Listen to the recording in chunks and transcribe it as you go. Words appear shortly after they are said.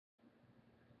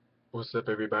What's up,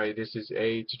 everybody? This is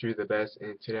A to do the best,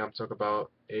 and today I'm talking about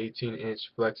 18-inch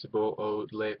flexible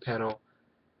OLED panel.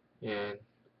 And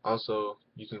also,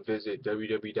 you can visit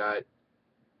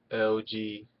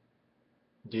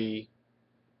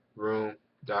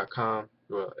www.lgdroom.com.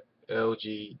 Well,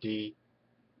 LGD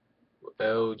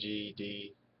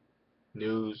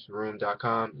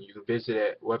lgdnewsroom.com. You can visit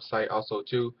that website also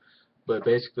too. But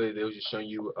basically, they was just showing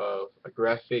you a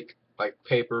graphic like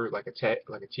paper, like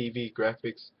like a TV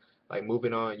graphics, like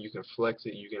moving on. You can flex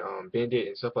it, you can bend it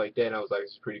and stuff like that. And I was like,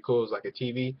 it's pretty cool. It's like a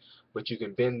TV, but you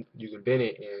can bend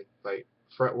it and like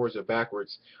frontwards or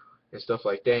backwards and stuff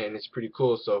like that. And it's pretty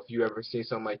cool. So if you ever see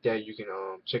something like that, you can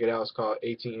check it out. It's called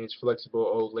 18-inch flexible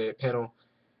OLED panel,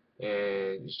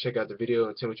 and just check out the video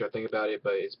and tell me what y'all think about it.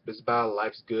 But it's about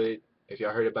Life's Good. If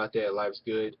y'all heard about that, Life's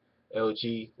Good,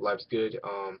 LG, Life's Good.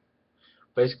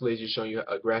 Basically it's just showing you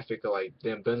a graphic of like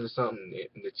them building something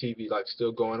and the TV like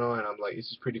still going on. And I'm like, this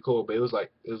is pretty cool, but it was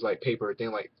like paper, a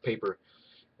thing like paper.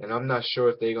 And I'm not sure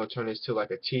if they're gonna turn this to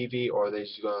like a TV or they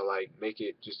just gonna like make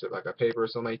it just like a paper or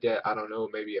something like that. I don't know,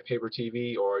 maybe a paper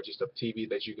TV or just a TV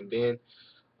that you can bend.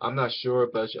 I'm not sure,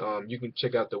 but you can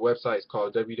check out the website. It's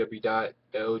called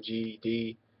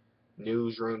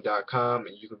www.lgdnewsroom.com,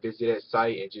 and you can visit that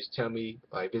site and just tell me,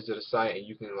 like, visit a site and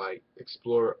you can like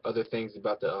explore other things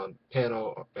about the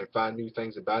panel and find new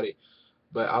things about it.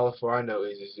 But all for I know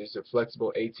is it's a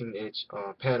flexible 18-inch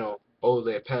panel,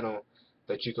 OLED panel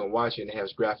that you can watch, and it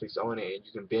has graphics on it, and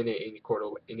you can bend it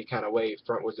any kind of way,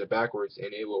 frontwards or backwards,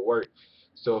 and it will work.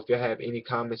 So if y'all have any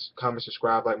comments,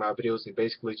 subscribe, like my videos, and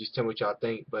basically just tell me what y'all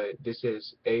think. But this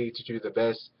is A to do the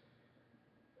best,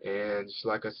 and just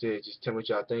like I said, just tell me what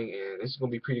y'all think, and this is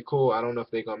gonna be pretty cool. I don't know if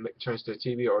they're gonna turn it to a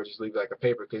TV or just leave it like a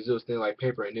paper, because it was thin like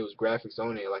paper and it was graphics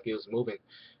on it, like it was moving.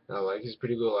 And I was like, this is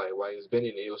pretty good. Like while it was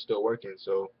bending, it was still working.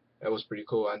 So that was pretty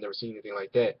cool. I've never seen anything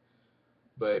like that.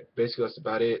 But basically, that's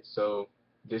about it. So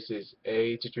this is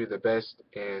A to do the best,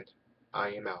 and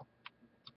I am out.